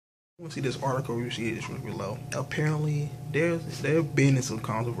See this article you see this below. Apparently, there been some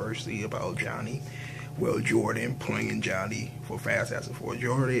controversy about Johnny. Well, Jordan playing Johnny for Fast Asset 4.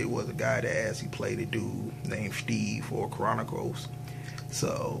 Jordan was a guy that actually played a dude named Steve for Chronicles.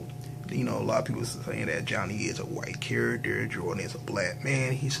 So, you know, a lot of people are saying that Johnny is a white character. Jordan is a black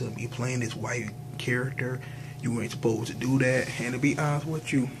man. He shouldn't be playing this white character. You ain't supposed to do that. And to be honest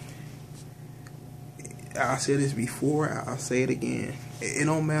with you, I said this before, I'll say it again. It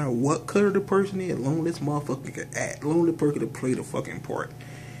don't matter what color the person is, as long as this motherfucker can act, as long as the person can play the fucking part.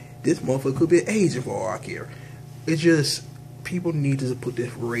 This motherfucker could be an Asian for all I care. It's just, people need to put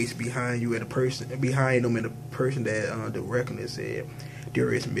this race behind you and the person, behind them and the person that the reckoner said.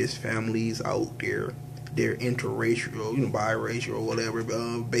 There is mixed families out there. They're interracial, you know, biracial or whatever,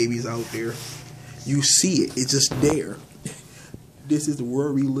 babies out there. You see it, it's just there. This is the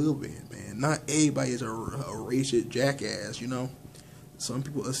world we live in, man. Not everybody is a racist jackass, you know. Some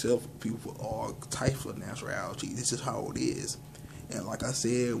people accept people for all types of nationality. This is how it is. And like I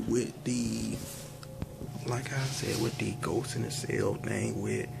said with the Ghost in the Cell thing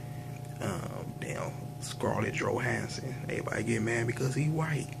with Scarlett Johansson, everybody get mad because he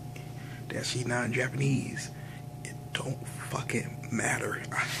white. That she not Japanese. It don't fucking matter.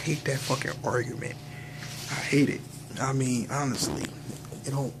 I hate that fucking argument. I hate it. I mean, honestly, it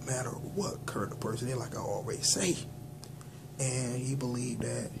don't matter what color the person is, like I always say. And he believed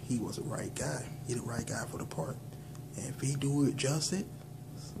that he was the right guy. He the right guy for the part. And if he do it justice,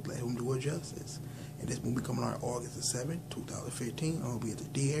 let him do it justice. And this movie coming out August the 7th, 2015. I'm going to be at the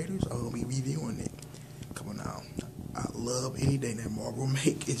theaters. I'm going to be reviewing it. Coming out. I love anything that Marvel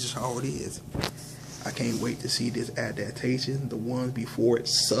make. It's just how it is. I can't wait to see this adaptation. The ones before it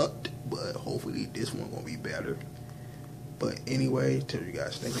sucked. But hopefully this one going to be better. But anyway, tell you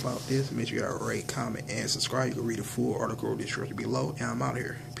guys think about this. Make sure you rate, comment, and subscribe. You can read the full article description below. And I'm out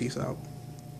here. Peace out.